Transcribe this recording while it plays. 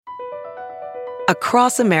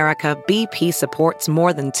Across America, BP supports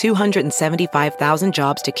more than 275,000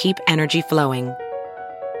 jobs to keep energy flowing.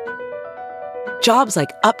 Jobs like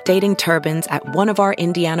updating turbines at one of our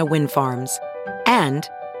Indiana wind farms and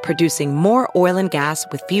producing more oil and gas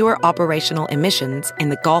with fewer operational emissions in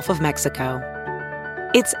the Gulf of Mexico.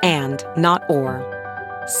 It's and, not or.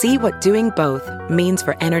 See what doing both means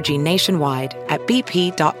for energy nationwide at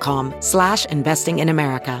bp.com/investing in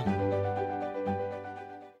America.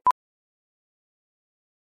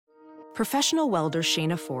 Professional welder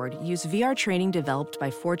Shayna Ford used VR training developed by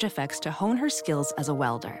ForgeFX to hone her skills as a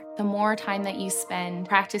welder. The more time that you spend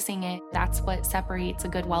practicing it, that's what separates a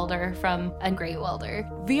good welder from a great welder.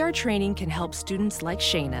 VR training can help students like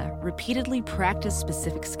Shayna repeatedly practice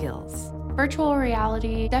specific skills. Virtual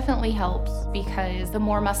reality definitely helps because the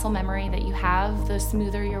more muscle memory that you have, the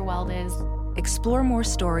smoother your weld is. Explore more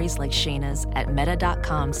stories like Shayna's at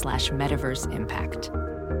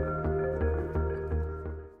meta.com/metaverseimpact.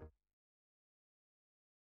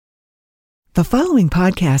 The following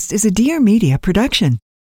podcast is a Dear Media production.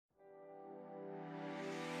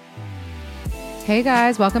 Hey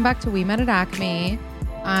guys, welcome back to We Met at Acme.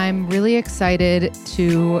 I'm really excited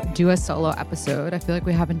to do a solo episode. I feel like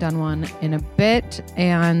we haven't done one in a bit,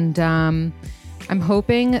 and I'm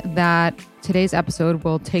hoping that today's episode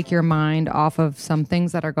will take your mind off of some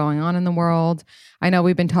things that are going on in the world. I know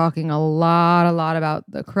we've been talking a lot about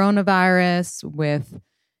the coronavirus with,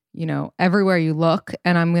 everywhere you look,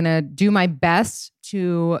 and I'm going to do my best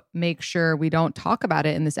to make sure we don't talk about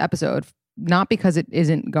it in this episode, not because it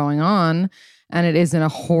isn't going on and it isn't a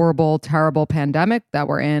horrible, terrible pandemic that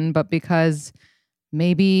we're in, but because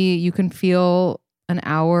maybe you can feel an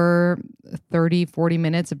hour, 30, 40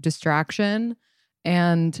 minutes of distraction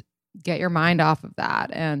and get your mind off of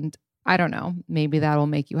that. And I don't know, maybe that'll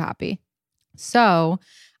make you happy. So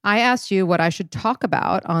I asked you what I should talk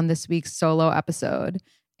about on this week's solo episode,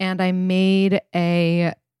 and I made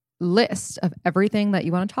a list of everything that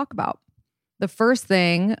you want to talk about. The first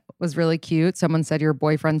thing was really cute. Someone said your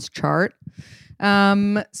boyfriend's chart.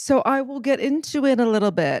 So I will get into it a little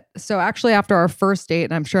bit. So actually after our first date,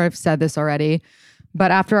 and I'm sure I've said this already, but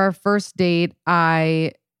after our first date,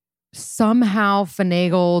 I somehow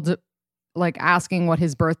finagled asking what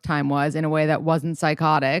his birth time was in a way that wasn't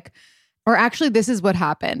psychotic. Or actually, this is what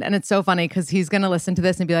happened. And it's so funny because he's going to listen to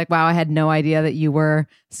this and be like, wow, I had no idea that you were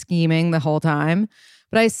scheming the whole time.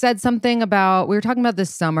 But I said something about, we were talking about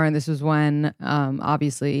this summer, and this was when,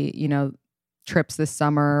 obviously, trips this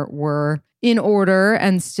summer were in order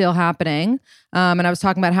and still happening. And I was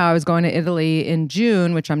talking about how I was going to Italy in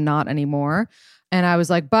June, which I'm not anymore. And I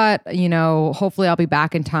was like, but, hopefully I'll be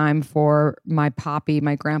back in time for my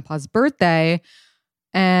grandpa's birthday.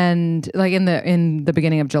 And in the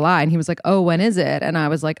beginning of July. And he was like, oh, when is it? And I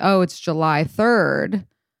was like, oh, it's July 3rd.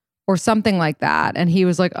 Or something like that. And he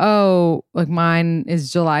was like, oh, mine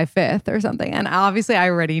is July 5th or something. And obviously I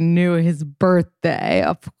already knew his birthday,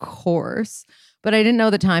 of course, but I didn't know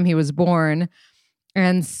the time he was born.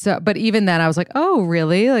 And so, but even then I was like, oh,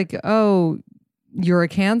 really? Oh, you're a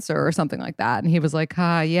Cancer or something like that. And he was like,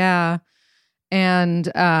 yeah.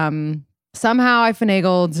 And somehow I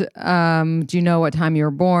finagled, do you know what time you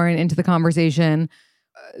were born into the conversation?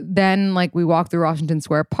 Then we walked through Washington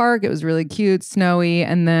Square Park. It was really cute, snowy.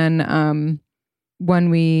 And then when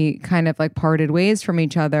we kind of parted ways from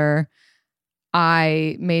each other,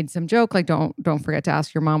 I made some joke don't forget to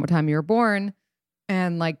ask your mom what time you were born.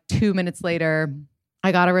 And 2 minutes later,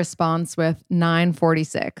 I got a response with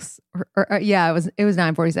 9:46. Yeah, it was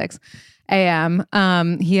 9:46 a.m.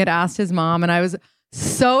 He had asked his mom, and I was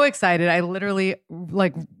so excited. I literally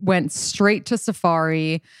went straight to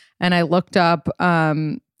Safari and I looked up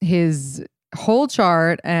his whole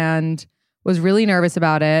chart and was really nervous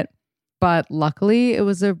about it. But luckily it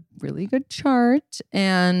was a really good chart.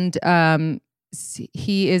 And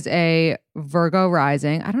he is a Virgo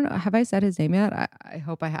rising. I don't know. Have I said his name yet? I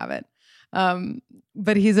hope I haven't.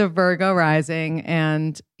 But he's a Virgo rising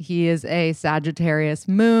and he is a Sagittarius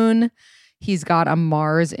moon. He's got a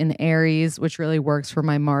Mars in Aries, which really works for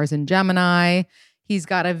my Mars in Gemini. He's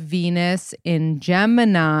got a Venus in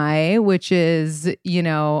Gemini, which is,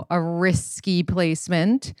 a risky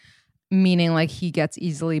placement, meaning he gets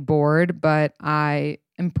easily bored. But I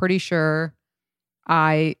am pretty sure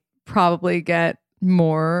I probably get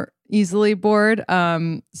more easily bored.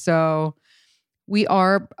 So we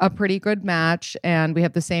are a pretty good match, and we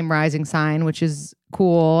have the same rising sign, which is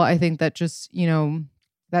cool. I think that just,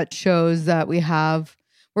 that shows that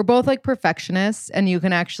we're both perfectionists, and you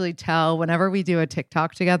can actually tell whenever we do a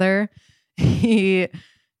TikTok together, he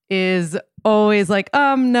is always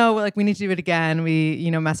no, we need to do it again. We,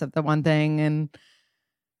 mess up the one thing. And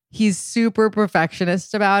he's super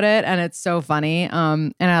perfectionist about it, and it's so funny.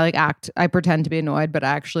 And I pretend to be annoyed, but I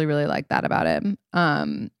actually really like that about him.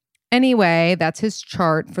 Anyway, that's his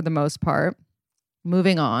chart for the most part.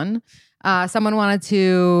 Moving on. Someone wanted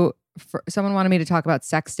me to talk about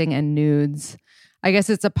sexting and nudes. I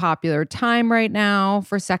guess it's a popular time right now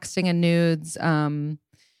for sexting and nudes.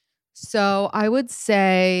 So I would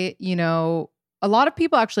say, a lot of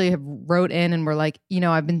people actually have wrote in and were like,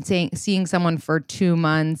 I've been seeing someone for 2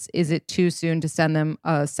 months. Is it too soon to send them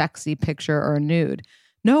a sexy picture or a nude?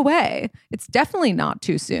 No way. It's definitely not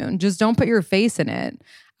too soon. Just don't put your face in it.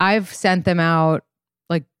 I've sent them out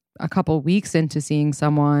like a couple weeks into seeing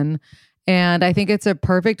someone. And I think it's a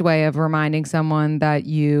perfect way of reminding someone that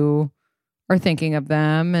you are thinking of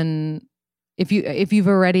them. And if you've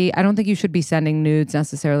already, I don't think you should be sending nudes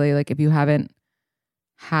necessarily. Like if you haven't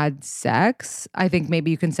had sex, I think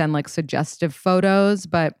maybe you can send like suggestive photos,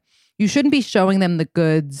 but you shouldn't be showing them the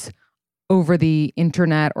goods over the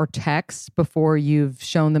internet or text before you've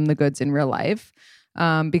shown them the goods in real life.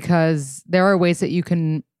 Because there are ways that you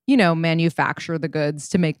can, manufacture the goods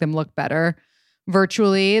to make them look better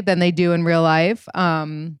virtually than they do in real life.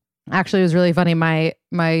 Actually, it was really funny.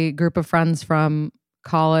 My group of friends from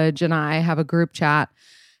college and I have a group chat,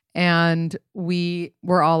 and we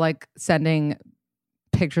were all like sending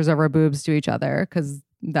pictures of our boobs to each other because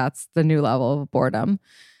that's the new level of boredom.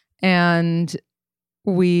 And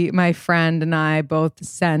my friend and I both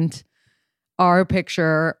sent our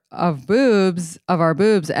picture of our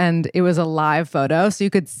boobs, and it was a live photo. So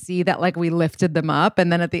you could see that like we lifted them up.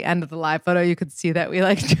 And then at the end of the live photo, you could see that we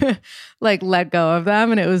like let go of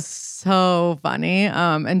them. And it was so funny.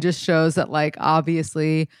 And just shows that like,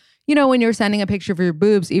 obviously, when you're sending a picture of your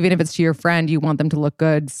boobs, even if it's to your friend, you want them to look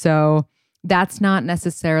good. So that's not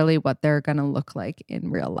necessarily what they're going to look like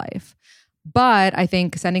in real life. But I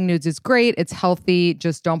think sending nudes is great. It's healthy.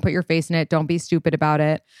 Just don't put your face in it. Don't be stupid about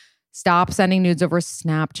it. Stop sending nudes over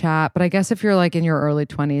Snapchat. But I guess if you're like in your early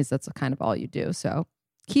 20s, that's kind of all you do. So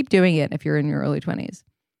keep doing it if you're in your early 20s.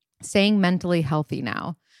 Staying mentally healthy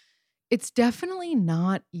now. It's definitely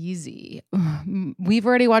not easy. We've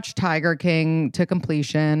already watched Tiger King to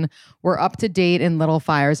completion. We're up to date in Little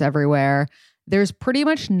Fires Everywhere. There's pretty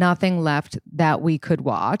much nothing left that we could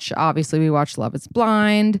watch. Obviously, we watched Love is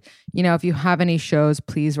Blind. If you have any shows,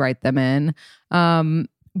 please write them in.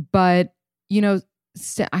 But,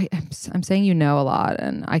 I'm saying a lot,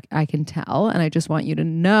 and I can tell, and I just want you to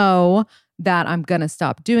know that I'm going to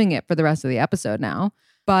stop doing it for the rest of the episode now.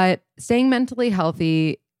 But staying mentally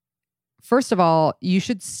healthy, first of all, you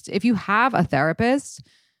should, if you have a therapist,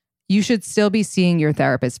 you should still be seeing your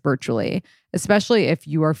therapist virtually, especially if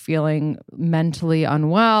you are feeling mentally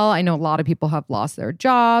unwell. I know a lot of people have lost their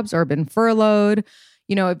jobs or been furloughed.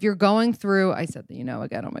 If you're going through, I said that,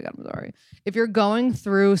 again, oh my God, I'm sorry. If you're going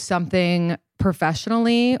through something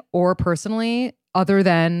professionally or personally, other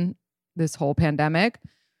than this whole pandemic,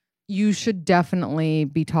 you should definitely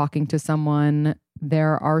be talking to someone.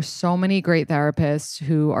 There are so many great therapists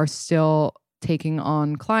who are still taking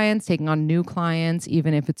on new clients,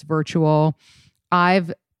 even if it's virtual.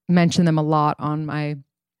 I've mentioned them a lot on my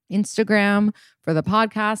Instagram for the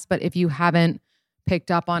podcast, but if you haven't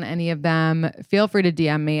picked up on any of them, feel free to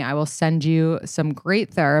DM me. I will send you some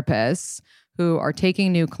great therapists who are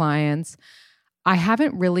taking new clients. I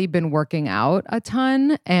haven't really been working out a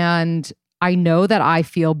ton, and I know that I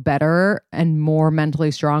feel better and more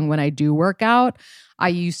mentally strong when I do work out. I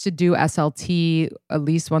used to do SLT at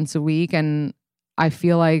least once a week, and I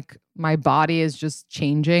feel like my body is just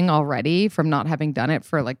changing already from not having done it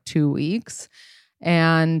for like 2 weeks.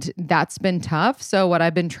 And that's been tough. So what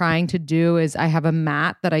I've been trying to do is I have a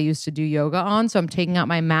mat that I used to do yoga on. So I'm taking out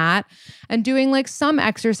my mat and doing like some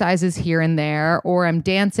exercises here and there, or I'm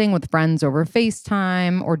dancing with friends over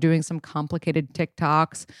FaceTime or doing some complicated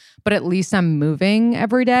TikToks, but at least I'm moving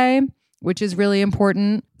every day, which is really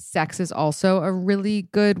important. Sex is also a really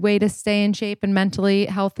good way to stay in shape and mentally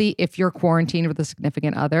healthy if you're quarantined with a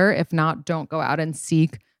significant other. If not, don't go out and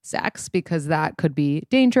seek sex because that could be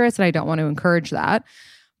dangerous, and I don't want to encourage that.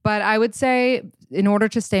 But I would say in order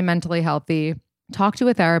to stay mentally healthy, talk to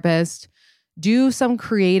a therapist, do some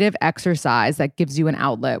creative exercise that gives you an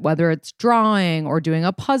outlet, whether it's drawing or doing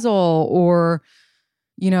a puzzle or,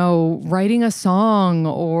 writing a song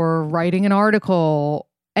or writing an article.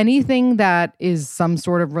 Anything that is some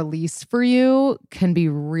sort of release for you can be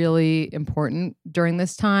really important during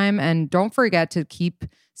this time. And don't forget to keep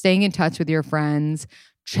staying in touch with your friends.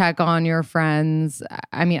 Check on your friends.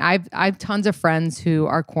 I mean, I've tons of friends who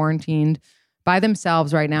are quarantined by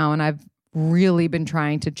themselves right now, and I've really been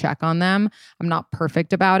trying to check on them. I'm not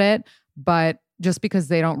perfect about it, but just because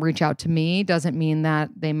they don't reach out to me doesn't mean that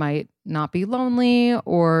they might not be lonely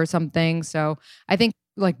or something. So I think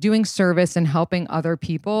like doing service and helping other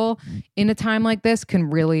people in a time like this can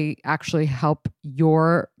really actually help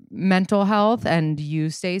your mental health and you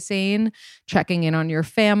stay sane. Checking in on your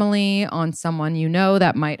family, on someone you know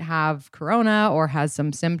that might have corona or has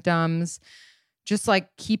some symptoms. Just like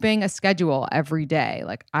keeping a schedule every day.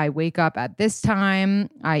 Like I wake up at this time,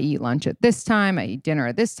 I eat lunch at this time, I eat dinner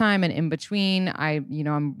at this time, and in between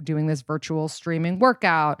I'm doing this virtual streaming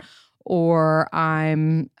workout, or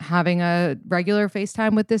I'm having a regular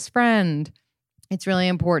FaceTime with this friend. It's really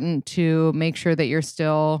important to make sure that you're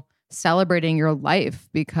still celebrating your life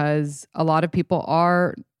because a lot of people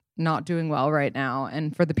are not doing well right now.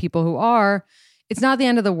 And for the people who are, it's not the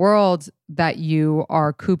end of the world that you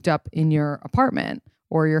are cooped up in your apartment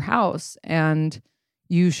or your house. And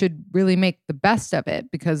you should really make the best of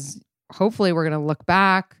it because hopefully we're going to look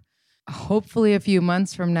back, hopefully a few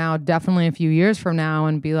months from now, definitely a few years from now,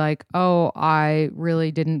 and be like, oh, I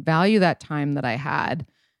really didn't value that time that I had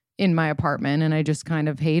in my apartment and I just kind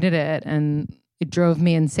of hated it and it drove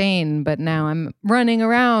me insane. But now I'm running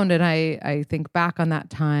around and I think back on that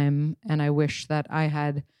time and I wish that I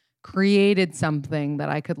had created something that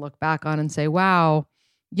I could look back on and say, wow,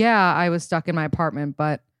 yeah, I was stuck in my apartment,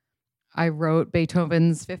 but I wrote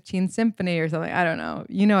Beethoven's 15th Symphony or something. I don't know.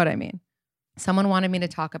 You know what I mean? Someone wanted me to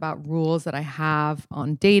talk about rules that I have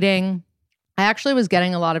on dating. I actually was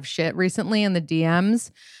getting a lot of shit recently in the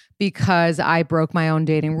DMs because I broke my own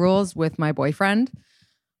dating rules with my boyfriend.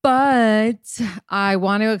 But I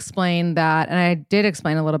want to explain that, and I did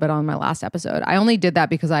explain a little bit on my last episode. I only did that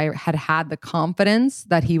because I had the confidence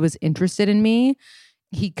that he was interested in me.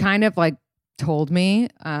 He kind of like told me.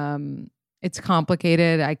 It's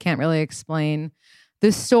complicated. I can't really explain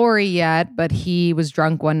the story yet, but he was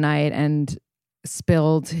drunk one night and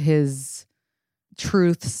spilled his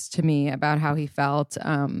truths to me about how he felt.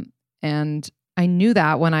 And I knew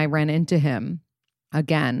that when I ran into him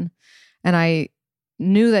again. And I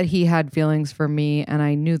knew that he had feelings for me and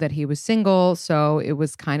I knew that he was single. So it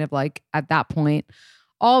was kind of like at that point,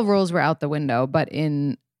 all rules were out the window. But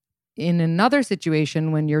in another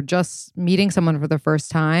situation, when you're just meeting someone for the first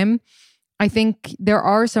time, I think there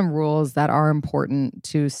are some rules that are important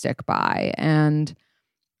to stick by. And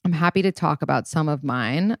I'm happy to talk about some of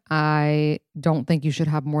mine. I don't think you should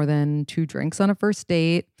have more than 2 drinks on a first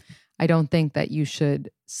date. I don't think that you should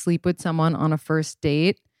sleep with someone on a first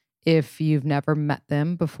date if you've never met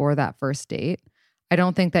them before that first date. I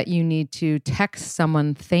don't think that you need to text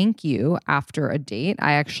someone thank you after a date.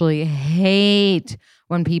 I actually hate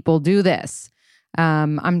when people do this.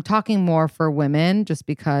 I'm talking more for women just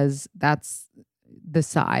because that's the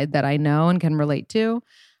side that I know and can relate to.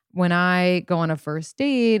 When I go on a first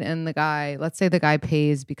date and let's say the guy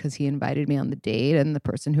pays because he invited me on the date and the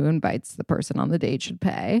person who invites the person on the date should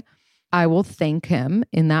pay, I will thank him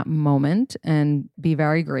in that moment and be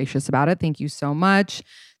very gracious about it. Thank you so much.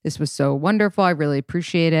 This was so wonderful. I really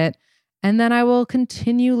appreciate it. And then I will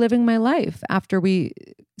continue living my life after we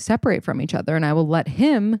separate from each other. And I will let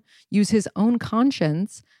him use his own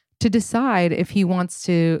conscience to decide if he wants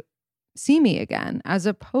to see me again, as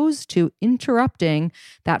opposed to interrupting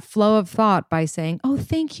that flow of thought by saying, oh,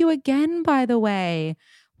 thank you again, by the way.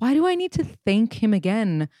 Why do I need to thank him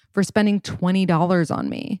again for spending $20 on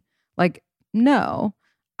me? Like, no,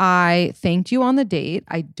 I thanked you on the date.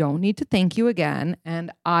 I don't need to thank you again.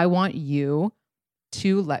 And I want you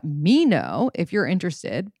to let me know if you're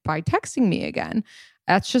interested by texting me again.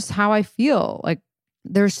 That's just how I feel. Like,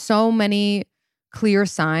 there's so many clear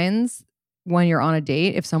signs when you're on a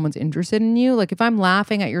date if someone's interested in you. Like, if I'm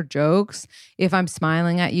laughing at your jokes, if I'm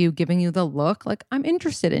smiling at you, giving you the look, like, I'm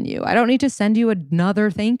interested in you. I don't need to send you another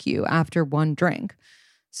thank you after one drink.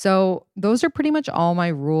 So those are pretty much all my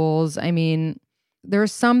rules. I mean, there are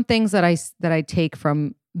some things that I take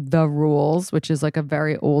from The Rules, which is like a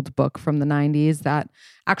very old book from the 90s that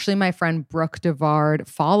actually my friend Brooke Devard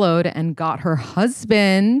followed and got her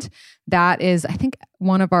husband. That is, I think,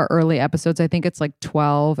 one of our early episodes. I think it's like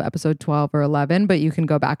episode 12 or 11, but you can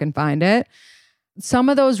go back and find it. Some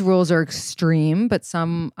of those rules are extreme, but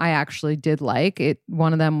some I actually did like.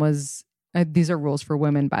 One of them was, these are rules for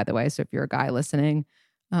women, by the way. So if you're a guy listening,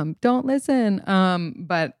 don't listen.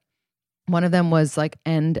 But one of them was like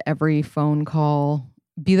end every phone call,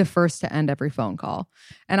 be the first to end every phone call.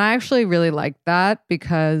 And I actually really liked that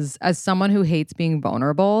because as someone who hates being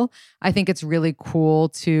vulnerable, I think it's really cool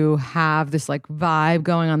to have this like vibe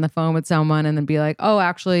going on the phone with someone and then be like, oh,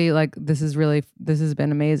 actually, like this has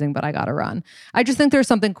been amazing, but I gotta run. I just think there's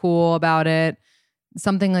something cool about it.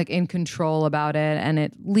 something like in control about it, and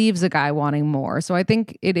it leaves a guy wanting more. So I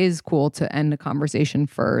think it is cool to end a conversation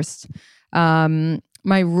first.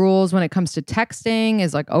 My rules when it comes to texting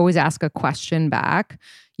is like always ask a question back.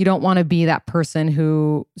 You don't want to be that person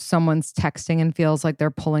who someone's texting and feels like they're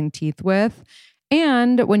pulling teeth with.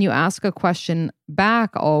 And when you ask a question back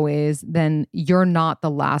always, then you're not the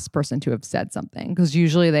last person to have said something, because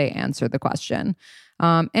usually they answer the question.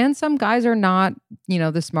 And some guys are not,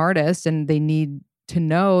 the smartest, and they need to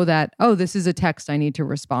know that, oh, this is a text I need to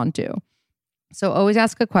respond to. So always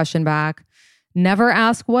ask a question back. Never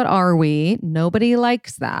ask, what are we? Nobody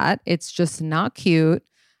likes that. It's just not cute.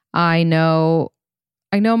 I know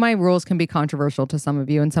my rules can be controversial to some of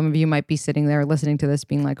you, and some of you might be sitting there listening to this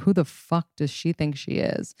being like, who the fuck does she think she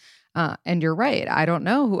is? And you're right. I don't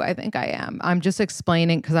know who I think I am. I'm just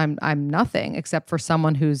explaining because I'm nothing except for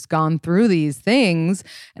someone who's gone through these things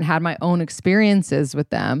and had my own experiences with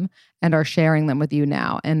them and are sharing them with you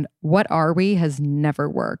now. And what are we has never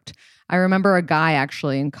worked. I remember a guy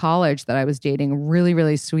actually in college that I was dating, a really,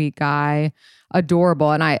 really sweet guy,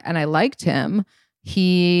 adorable. And I liked him.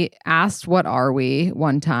 He asked, what are we,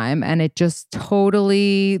 one time, and it just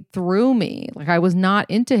totally threw me. Like I was not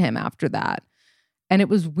into him after that. And it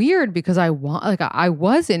was weird because I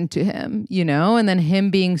was into him, and then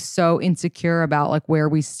him being so insecure about like where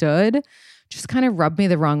we stood just kind of rubbed me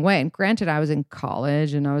the wrong way. And granted, I was in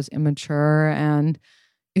college and I was immature, and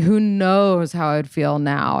who knows how I'd feel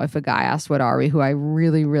now if a guy asked, what are we, who I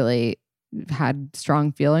really, really had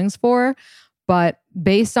strong feelings for. But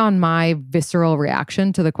based on my visceral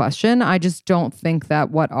reaction to the question, I just don't think that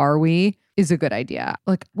what are we is a good idea.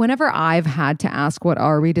 Like whenever I've had to ask what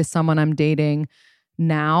are we to someone I'm dating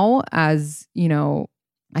now, as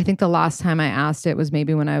I think the last time I asked it was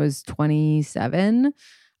maybe when I was 27.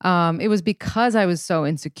 It was because I was so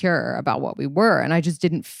insecure about what we were, and I just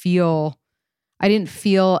didn't feel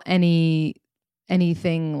anything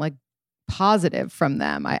like positive from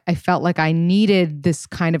them. I felt like I needed this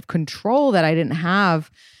kind of control that I didn't have.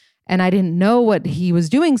 And I didn't know what he was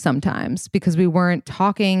doing sometimes because we weren't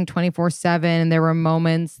talking 24/7. And there were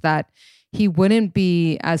moments that he wouldn't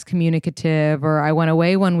be as communicative, or I went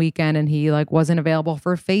away one weekend and he like wasn't available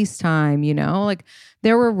for FaceTime, like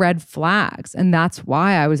there were red flags. And that's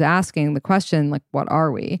why I was asking the question, like, what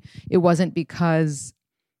are we? It wasn't because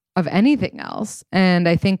of anything else. And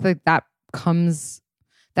I think that becomes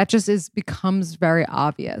very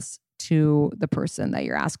obvious to the person that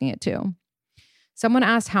you're asking it to. Someone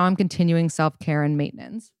asked how I'm continuing self-care and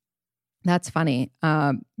maintenance. That's funny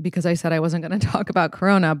because I said I wasn't going to talk about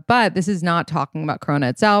Corona, but this is not talking about Corona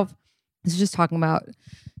itself. This is just talking about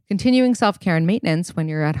continuing self-care and maintenance when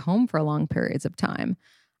you're at home for long periods of time.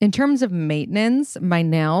 In terms of maintenance, my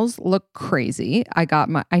nails look crazy.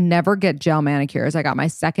 I never get gel manicures. I got my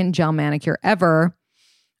second gel manicure ever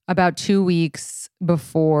about 2 weeks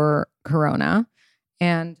before Corona.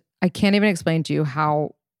 And I can't even explain to you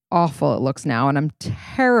how awful it looks now. And I'm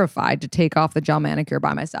terrified to take off the gel manicure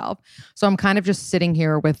by myself. So I'm kind of just sitting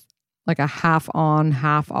here with like a half on,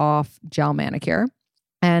 half off gel manicure.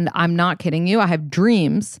 And I'm not kidding you. I have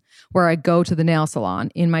dreams where I go to the nail salon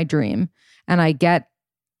in my dream and I get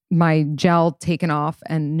my gel taken off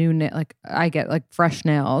and I get like fresh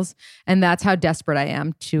nails. And that's how desperate I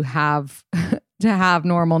am to have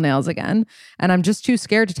normal nails again. And I'm just too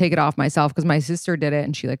scared to take it off myself because my sister did it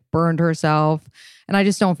and she like burned herself. And I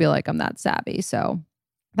just don't feel like I'm that savvy. So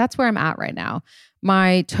that's where I'm at right now.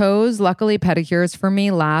 My toes, luckily pedicures for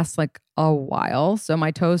me last like a while. So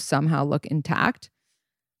my toes somehow look intact.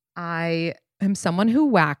 I am someone who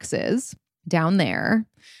waxes down there.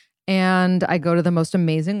 And I go to the most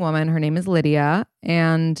amazing woman. Her name is Lydia.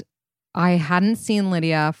 And I hadn't seen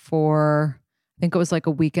Lydia for, I think it was like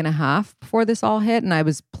a week and a half before this all hit. And I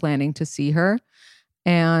was planning to see her.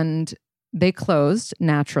 And they closed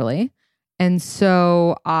naturally. And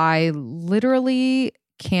so I literally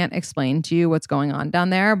can't explain to you what's going on down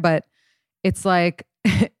there. But it's like,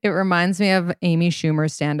 it reminds me of Amy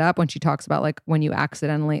Schumer's stand-up when she talks about like when you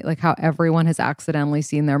accidentally, like how everyone has accidentally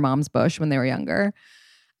seen their mom's bush when they were younger.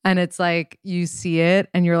 And it's like, you see it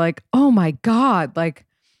and you're like, oh my God. Like,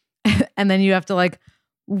 and then you have to like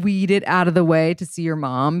weed it out of the way to see your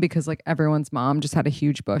mom because like everyone's mom just had a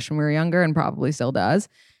huge bush when we were younger and probably still does.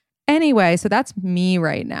 Anyway, so that's me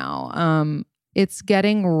right now. It's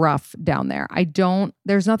getting rough down there.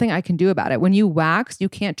 There's nothing I can do about it. When you wax, you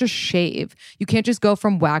can't just shave. You can't just go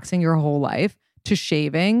from waxing your whole life to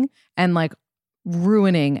shaving and like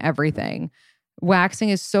ruining everything. Waxing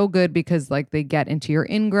is so good because like they get into your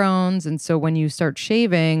ingrowns. And so when you start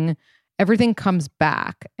shaving, everything comes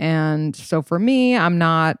back. And so for me, I'm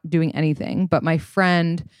not doing anything, but my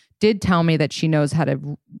friend did tell me that she knows how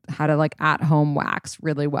to like at home wax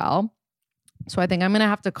really well. So I think I'm going to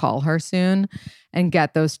have to call her soon and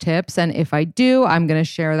get those tips. And if I do, I'm going to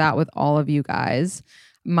share that with all of you guys.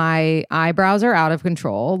 My eyebrows are out of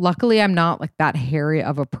control. Luckily, I'm not like that hairy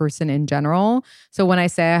of a person in general. So when I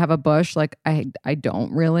say I have a bush, like I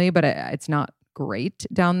don't really, but it's not great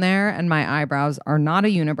down there. And my eyebrows are not a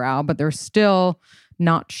unibrow, but they're still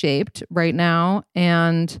not shaped right now.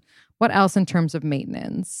 And what else in terms of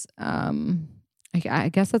maintenance? I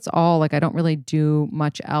guess that's all. Like I don't really do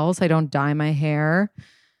much else. I don't dye my hair.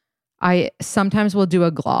 I sometimes will do a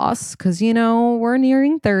gloss because, you know, we're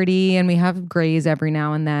nearing 30 and we have grays every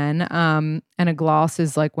now and then. And a gloss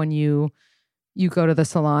is like when you go to the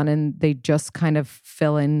salon and they just kind of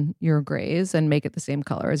fill in your grays and make it the same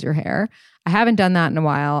color as your hair. I haven't done that in a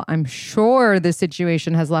while. I'm sure this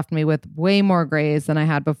situation has left me with way more grays than I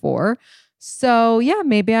had before. So yeah,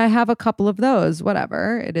 maybe I have a couple of those,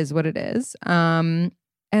 whatever. It is what it is.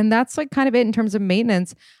 And that's like kind of it in terms of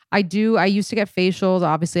maintenance. I used to get facials.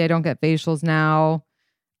 Obviously, I don't get facials now.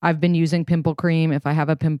 I've been using pimple cream if I have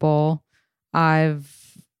a pimple. I've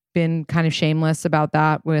been kind of shameless about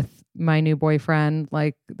that with my new boyfriend.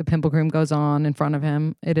 Like the pimple cream goes on in front of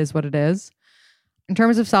him. It is what it is. In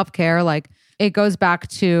terms of self-care, like it goes back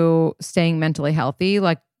to staying mentally healthy.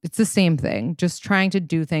 Like it's the same thing. Just trying to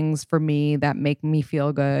do things for me that make me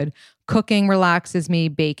feel good. Cooking relaxes me.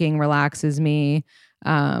 Baking relaxes me.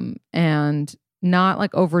 And not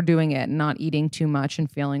like overdoing it, not eating too much and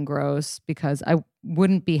feeling gross, because I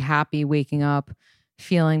wouldn't be happy waking up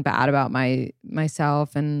feeling bad about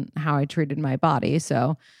myself and how I treated my body.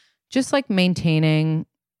 So just like maintaining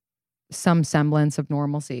some semblance of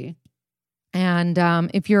normalcy. And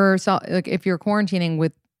if you're quarantining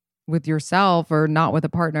with yourself or not with a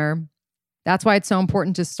partner, that's why it's so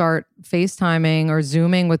important to start FaceTiming or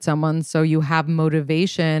Zooming with someone so you have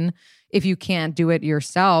motivation if you can't do it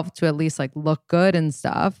yourself to at least like look good and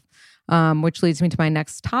stuff, which leads me to my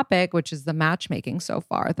next topic, which is the matchmaking so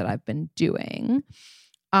far that I've been doing.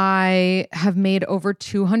 I have made over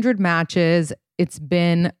 200 matches. It's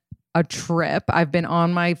been a trip. I've been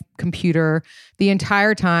on my computer the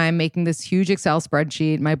entire time making this huge Excel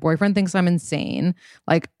spreadsheet. My boyfriend thinks I'm insane.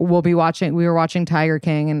 Like we were watching Tiger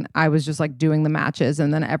King and I was just like doing the matches.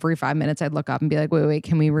 And then every 5 minutes I'd look up and be like, wait,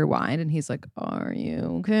 can we rewind? And he's like, are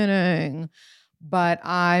you kidding? But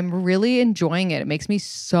I'm really enjoying it. It makes me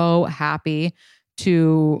so happy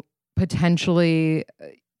to potentially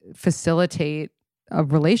facilitate a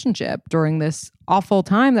relationship during this awful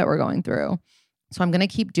time that we're going through. So I'm going to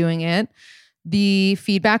keep doing it. The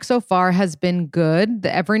feedback so far has been good.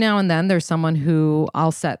 Every now and then there's someone who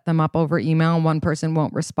I'll set them up over email and one person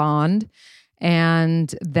won't respond.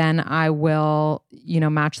 And then I will,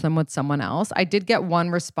 match them with someone else. I did get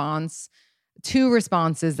two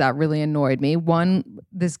responses that really annoyed me. One,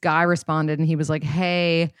 this guy responded and he was like,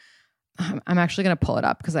 hey, I'm actually going to pull it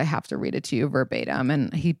up because I have to read it to you verbatim.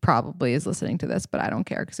 And he probably is listening to this, but I don't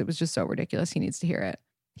care because it was just so ridiculous. He needs to hear it.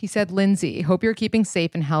 He said, Lindsay, hope you're keeping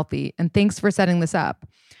safe and healthy, and thanks for setting this up.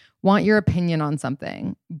 Want your opinion on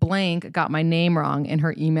something. Blank got my name wrong in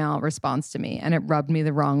her email response to me, and it rubbed me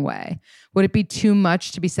the wrong way. Would it be too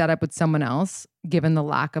much to be set up with someone else, given the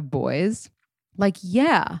lack of boys? Like,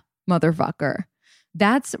 yeah, motherfucker.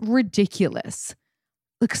 That's ridiculous.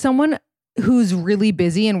 Like someone who's really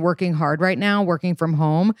busy and working hard right now, working from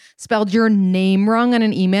home, spelled your name wrong on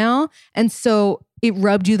an email, and so it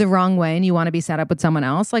rubbed you the wrong way and you want to be set up with someone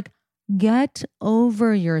else. Like, get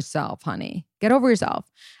over yourself, honey. Get over yourself.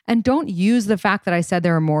 And don't use the fact that I said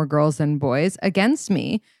there are more girls than boys against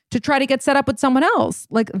me to try to get set up with someone else.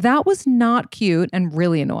 Like, that was not cute and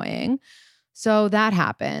really annoying. So that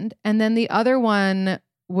happened. And then the other one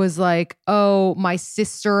was like, oh, my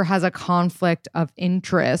sister has a conflict of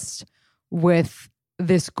interest with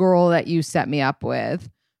this girl that you set me up with.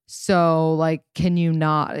 So like, can you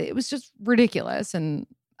not? It was just ridiculous. And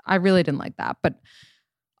I really didn't like that. But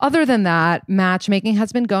other than that, matchmaking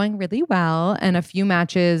has been going really well. And a few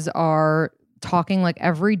matches are talking like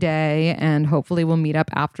every day. And hopefully we'll meet up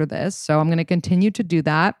after this. So I'm going to continue to do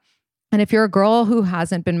that. And if you're a girl who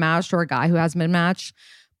hasn't been matched or a guy who hasn't been matched,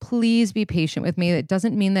 please be patient with me. It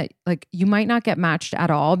doesn't mean that like you might not get matched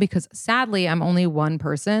at all, because sadly, I'm only one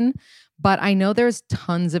person. But I know there's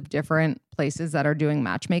tons of different places that are doing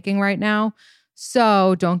matchmaking right now.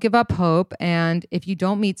 So don't give up hope. And if you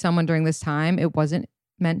don't meet someone during this time, it wasn't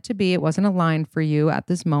meant to be. It wasn't aligned for you at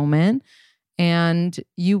this moment. And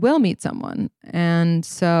you will meet someone. And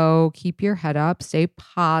so keep your head up. Stay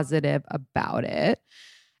positive about it.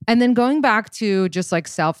 And then going back to just like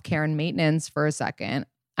self-care and maintenance for a second,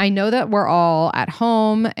 I know that we're all at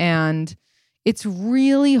home and it's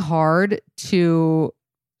really hard to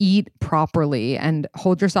eat properly and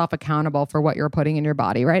hold yourself accountable for what you're putting in your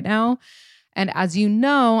body right now. And as you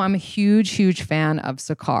know, I'm a huge, huge fan of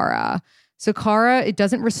Sakara. Sakara, it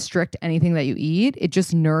doesn't restrict anything that you eat. It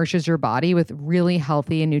just nourishes your body with really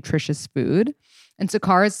healthy and nutritious food. And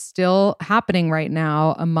Sakara is still happening right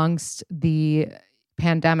now amongst the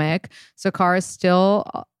pandemic. Sakara is still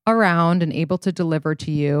around and able to deliver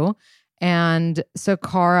to you. And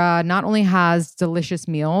Sakara not only has delicious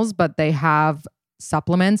meals, but they have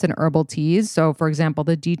supplements and herbal teas. So for example,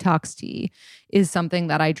 the detox tea is something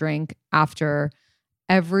that I drink after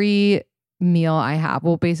every meal I have.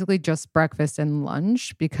 Well, basically just breakfast and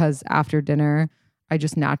lunch, because after dinner, I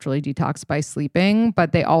just naturally detox by sleeping.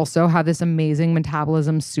 But they also have this amazing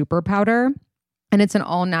metabolism super powder. And it's an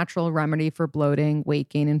all natural remedy for bloating, weight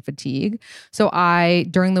gain, and fatigue. So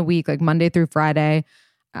during the week, like Monday through Friday,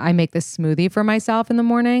 I make this smoothie for myself in the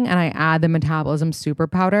morning and I add the metabolism super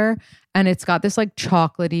powder, and it's got this like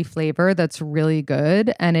chocolatey flavor that's really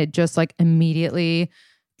good. And it just like immediately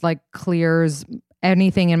like clears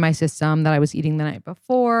anything in my system that I was eating the night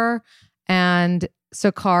before. And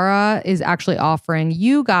Sakara is actually offering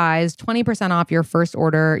you guys 20% off your first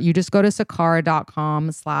order. You just go to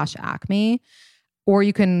sakara.com/acme. Or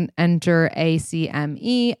you can enter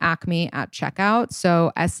ACME, Acme at checkout.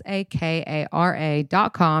 So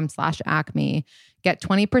SAKARA.com/Acme. Get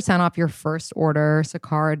 20% off your first order,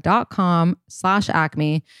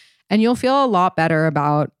 Sakara.com/Acme. And you'll feel a lot better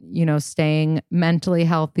about, staying mentally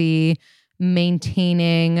healthy,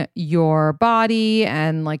 maintaining your body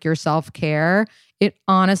and like your self-care. It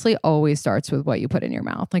honestly always starts with what you put in your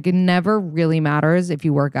mouth. Like it never really matters if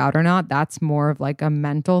you work out or not. That's more of like a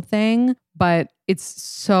mental thing, but it's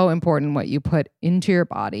so important what you put into your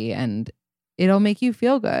body, and it'll make you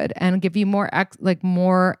feel good and give you more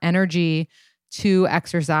energy to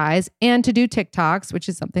exercise and to do TikToks, which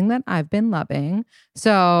is something that I've been loving.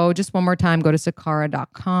 So just one more time, go to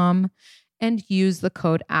sakara.com and use the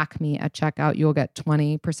code ACME at checkout. You'll get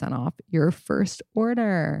 20% off your first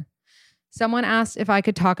order. Someone asked if I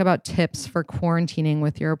could talk about tips for quarantining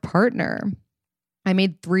with your partner. I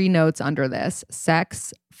made 3 notes under this: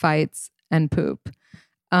 sex, fights, and poop.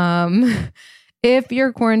 If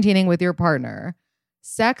you're quarantining with your partner,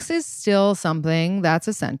 sex is still something that's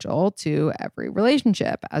essential to every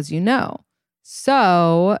relationship, as you know.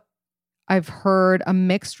 So I've heard a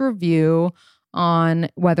mixed review on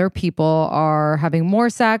whether people are having more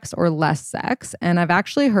sex or less sex. And I've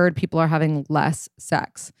actually heard people are having less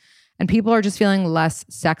sex. And people are just feeling less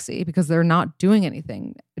sexy because they're not doing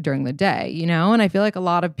anything during the day, And I feel like a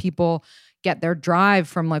lot of people get their drive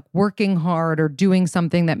from like working hard or doing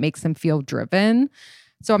something that makes them feel driven.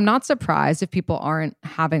 So I'm not surprised if people aren't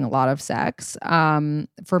having a lot of sex.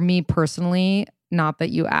 For me personally, not that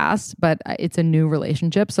you asked, but it's a new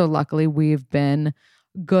relationship. So luckily we've been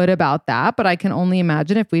good about that. But I can only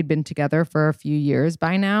imagine if we'd been together for a few years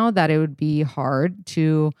by now, that it would be hard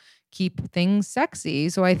to keep things sexy.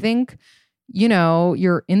 So I think,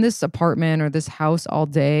 you're in this apartment or this house all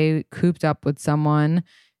day, cooped up with someone,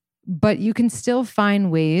 but you can still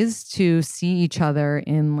find ways to see each other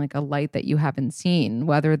in like a light that you haven't seen,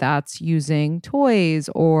 whether that's using toys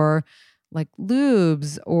or like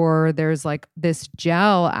lubes, or there's like this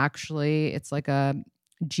gel, actually, it's like a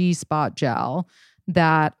G-spot gel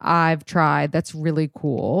that I've tried that's really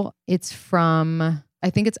cool. It's from, I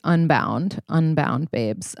think it's Unbound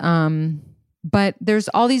Babes. But there's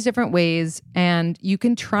all these different ways, and you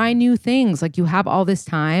can try new things. Like you have all this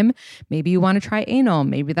time. Maybe you want to try anal.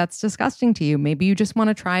 Maybe that's disgusting to you. Maybe you just want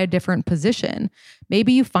to try a different position.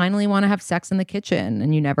 Maybe you finally want to have sex in the kitchen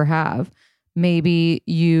and you never have. Maybe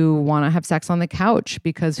you want to have sex on the couch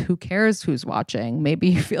because who cares who's watching? Maybe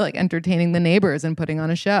you feel like entertaining the neighbors and putting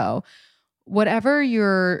on a show. Whatever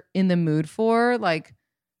you're in the mood for, like,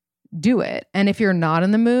 do it. And if you're not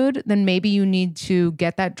in the mood, then maybe you need to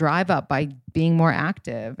get that drive up by being more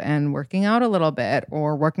active and working out a little bit,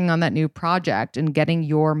 or working on that new project and getting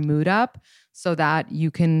your mood up so that you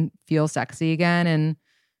can feel sexy again. And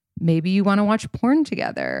maybe you want to watch porn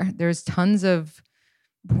together. There's tons of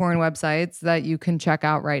porn websites that you can check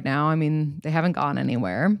out right now. I mean, they haven't gone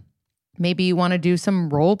anywhere. Maybe you want to do some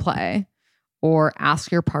role play, or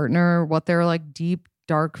ask your partner what their like deep,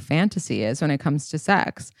 dark fantasy is when it comes to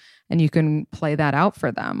sex. And you can play that out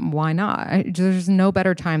for them. Why not? There's no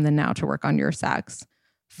better time than now to work on your sex.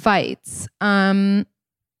 Fights. Again,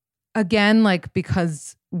 like,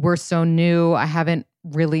 because we're so new, I haven't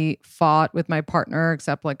really fought with my partner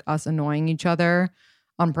except like us annoying each other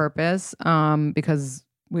on purpose, because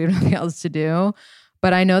we have nothing else to do.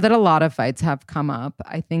 But I know that a lot of fights have come up.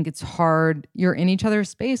 I think it's hard. You're in each other's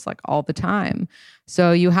space like all the time.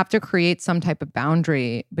 So you have to create some type of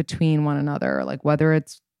boundary between one another, like whether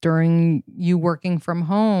it's during you working from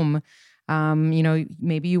home,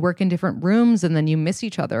 maybe you work in different rooms and then you miss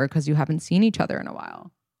each other because you haven't seen each other in a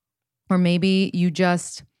while. Or maybe you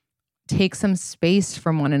just take some space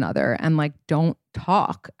from one another and like don't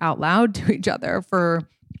talk out loud to each other for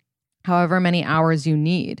however many hours you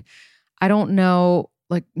need. I don't know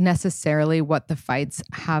like necessarily what the fights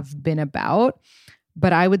have been about,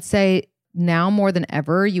 but I would say now more than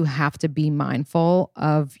ever, you have to be mindful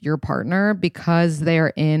of your partner because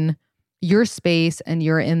they're in your space and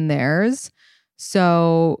you're in theirs.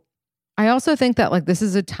 So I also think that like this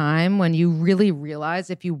is a time when you really realize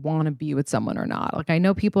if you want to be with someone or not. Like I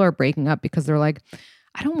know people are breaking up because they're like,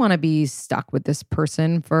 I don't want to be stuck with this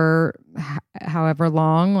person for however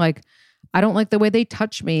long. Like I don't like the way they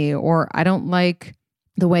touch me, or I don't like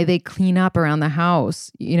the way they clean up around the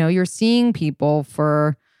house. You know, you're seeing people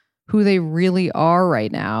for who they really are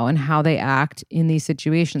right now and how they act in these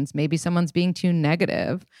situations. Maybe someone's being too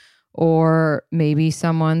negative, or maybe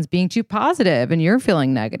someone's being too positive and you're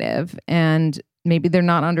feeling negative, and maybe they're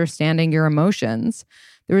not understanding your emotions.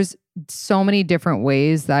 There's so many different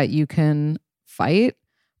ways that you can fight,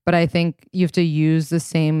 but I think you have to use the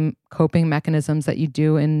same coping mechanisms that you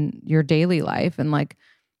do in your daily life. And like,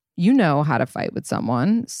 you know how to fight with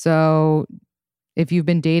someone. So if you've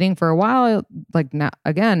been dating for a while, like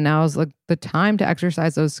now is like the time to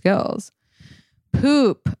exercise those skills.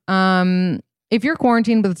 Poop. If you're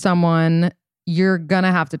quarantined with someone, you're going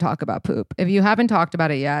to have to talk about poop. If you haven't talked about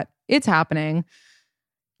it yet, it's happening.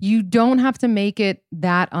 You don't have to make it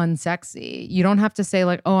that unsexy. You don't have to say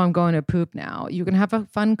like, oh, I'm going to poop now. You can have a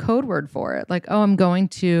fun code word for it. Like, oh, I'm going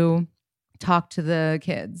to talk to the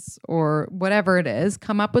kids or whatever it is.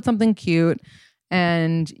 Come up with something cute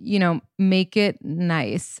and, make it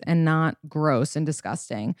nice and not gross and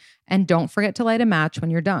disgusting. And don't forget to light a match when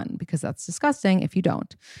you're done, because that's disgusting if you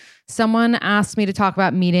don't. Someone asked me to talk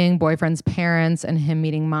about meeting boyfriend's parents and him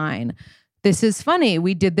meeting mine. This is funny.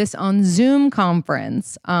 We did this on Zoom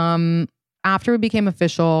conference. After we became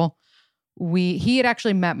official, he had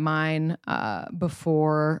actually met mine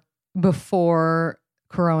before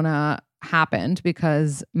Corona happened,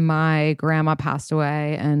 because my grandma passed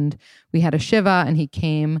away and we had a Shiva and he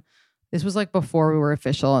came. This was like before we were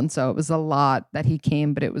official. And so it was a lot that he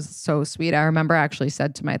came, but it was so sweet. I remember I actually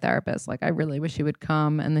said to my therapist, like, I really wish he would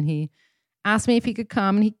come. And then he asked me if he could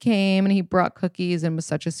come, and he came and he brought cookies and was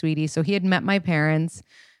such a sweetie. So he had met my parents.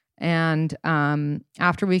 And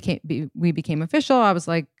after we became official, I was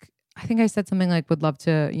like, I think I said something like, would love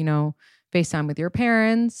to, FaceTime with your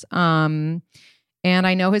parents. And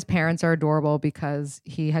I know his parents are adorable because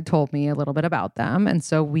he had told me a little bit about them. And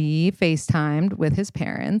so we FaceTimed with his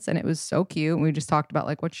parents, and it was so cute. We just talked about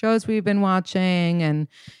like what shows we've been watching, and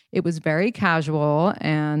it was very casual.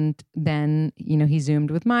 And then, he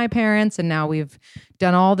Zoomed with my parents, and now we've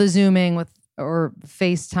done all the Zooming or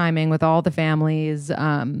FaceTiming with all the families.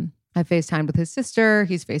 I FaceTimed with his sister.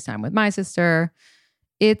 He's FaceTimed with my sister.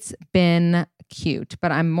 It's been cute,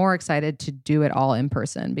 but I'm more excited to do it all in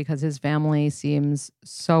person because his family seems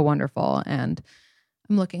so wonderful, and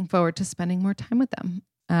I'm looking forward to spending more time with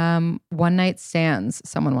them. One night stands,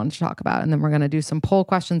 someone wanted to talk about, and then we're going to do some poll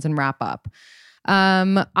questions and wrap up.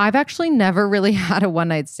 I've actually never really had a one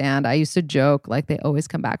night stand. I used to joke like they always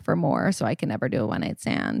come back for more, so I can never do a one night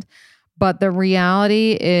stand. But the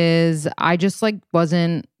reality is I just like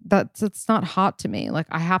it's not hot to me. Like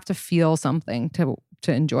I have to feel something to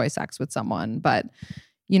enjoy sex with someone. But,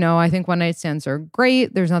 I think one night stands are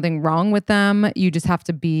great. There's nothing wrong with them. You just have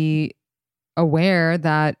to be aware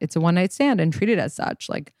that it's a one night stand and treat it as such.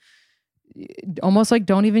 Like almost like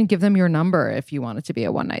don't even give them your number if you want it to be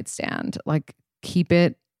a one night stand. Like keep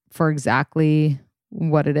it for exactly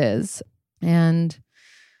what it is. And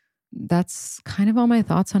that's kind of all my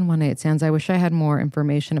thoughts on one night stands. I wish I had more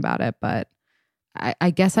information about it, but I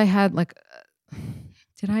guess I had like...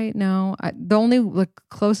 Did I? No. The only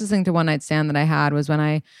closest thing to one night stand that I had was when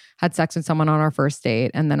I had sex with someone on our first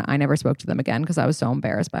date, and then I never spoke to them again because I was so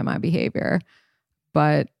embarrassed by my behavior.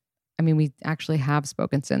 But I mean, we actually have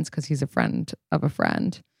spoken since because he's a friend of a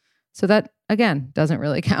friend. So that, again, doesn't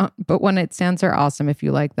really count. But one night stands are awesome. If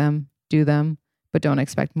you like them, do them, but don't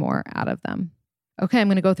expect more out of them. Okay, I'm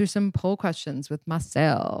going to go through some poll questions with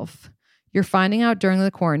myself. You're finding out during the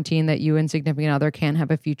quarantine that you and significant other can't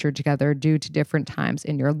have a future together due to different times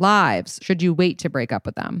in your lives. Should you wait to break up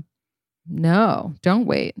with them? No, don't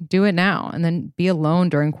wait. Do it now and then be alone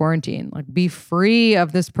during quarantine. Like be free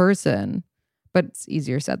of this person. But it's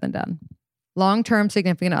easier said than done. Long-term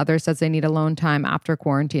significant other says they need alone time after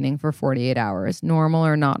quarantining for 48 hours. Normal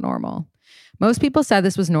or not normal? Most people said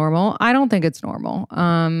this was normal. I don't think it's normal.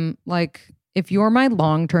 Like, if you're my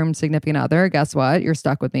long-term significant other, guess what? You're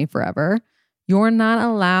stuck with me forever. You're not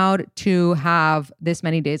allowed to have this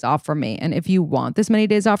many days off from me. And if you want this many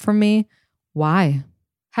days off from me, why?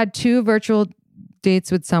 Had 2 virtual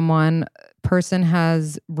dates with someone. Person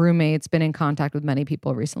has roommates, been in contact with many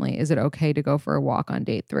people recently. Is it okay to go for a walk on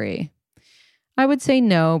date 3? I would say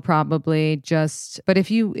no, probably. But if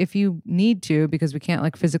you need to, because we can't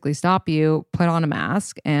like physically stop you, put on a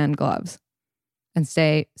mask and gloves and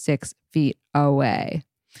stay 6 feet away.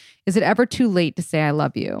 Is it ever too late to say I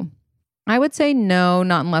love you? I would say no,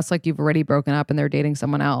 not unless like you've already broken up and they're dating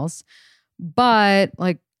someone else. But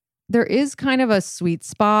like there is kind of a sweet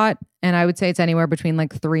spot, and I would say it's anywhere between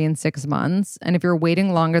like 3 and 6 months. And if you're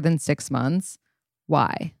waiting longer than 6 months,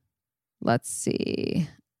 why? Let's see.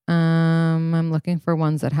 I'm looking for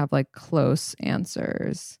ones that have like close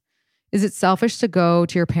answers. Is it selfish to go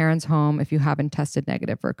to your parents' home if you haven't tested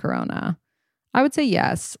negative for corona? I would say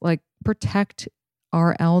yes. Like, protect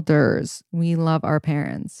our elders. We love our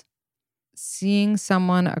parents. Seeing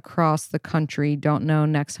someone across the country, don't know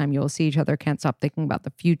next time you'll see each other, can't stop thinking about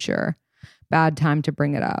the future. Bad time to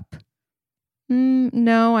bring it up.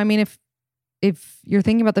 No, I mean, if you're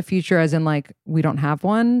thinking about the future as in like we don't have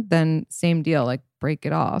one, then same deal, like break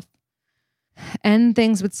it off. End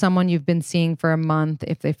things with someone you've been seeing for a month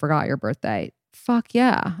if they forgot your birthday. Fuck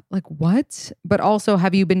yeah. Like what? But also,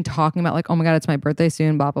 have you been talking about like, oh my God, it's my birthday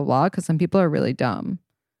soon, blah, blah, blah? Because some people are really dumb.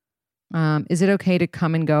 Is it okay to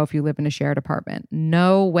come and go if you live in a shared apartment?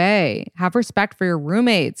 No way. Have respect for your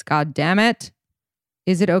roommates. God damn it.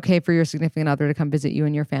 Is it okay for your significant other to come visit you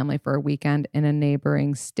and your family for a weekend in a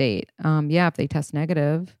neighboring state? Yeah, if they test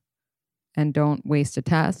negative and don't waste a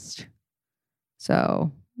test.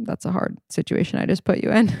 So that's a hard situation I just put you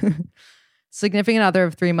in. Significant other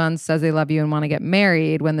of 3 months says they love you and want to get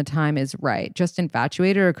married when the time is right. Just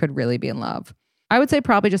infatuated or could really be in love? I would say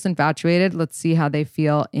probably just infatuated. Let's see how they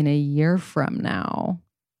feel in a year from now.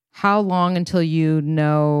 How long until you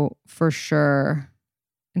know for sure,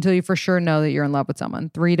 until you for sure know that you're in love with someone?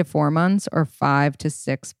 3 to 4 months or 5 to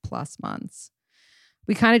 6 plus months?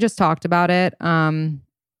 We kind of just talked about it.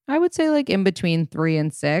 I would say like in between 3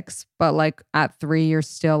 and 6, but like at 3, you're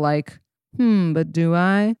still like, but do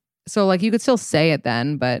I? So like you could still say it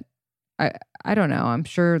then, but I don't know. I'm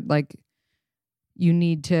sure like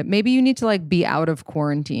maybe you need to like be out of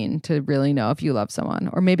quarantine to really know if you love someone,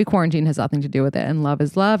 or maybe quarantine has nothing to do with it and love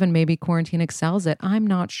is love, and maybe quarantine excels it. I'm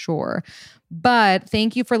not sure, but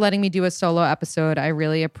thank you for letting me do a solo episode. I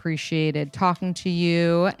really appreciated talking to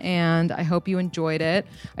you and I hope you enjoyed it.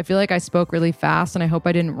 I feel like I spoke really fast and I hope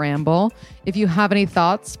I didn't ramble. If you have any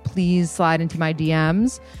thoughts, please slide into my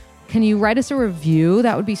DMs. Can you write us a review?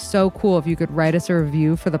 That would be so cool if you could write us a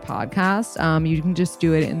review for the podcast. You can just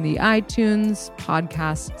do it in the iTunes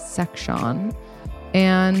podcast section.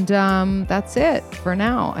 And that's it for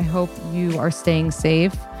now. I hope you are staying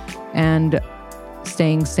safe and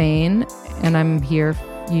staying sane. And I'm here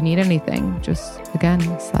if you need anything. Just, again,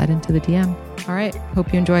 slide into the DM. All right.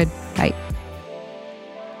 Hope you enjoyed. Bye.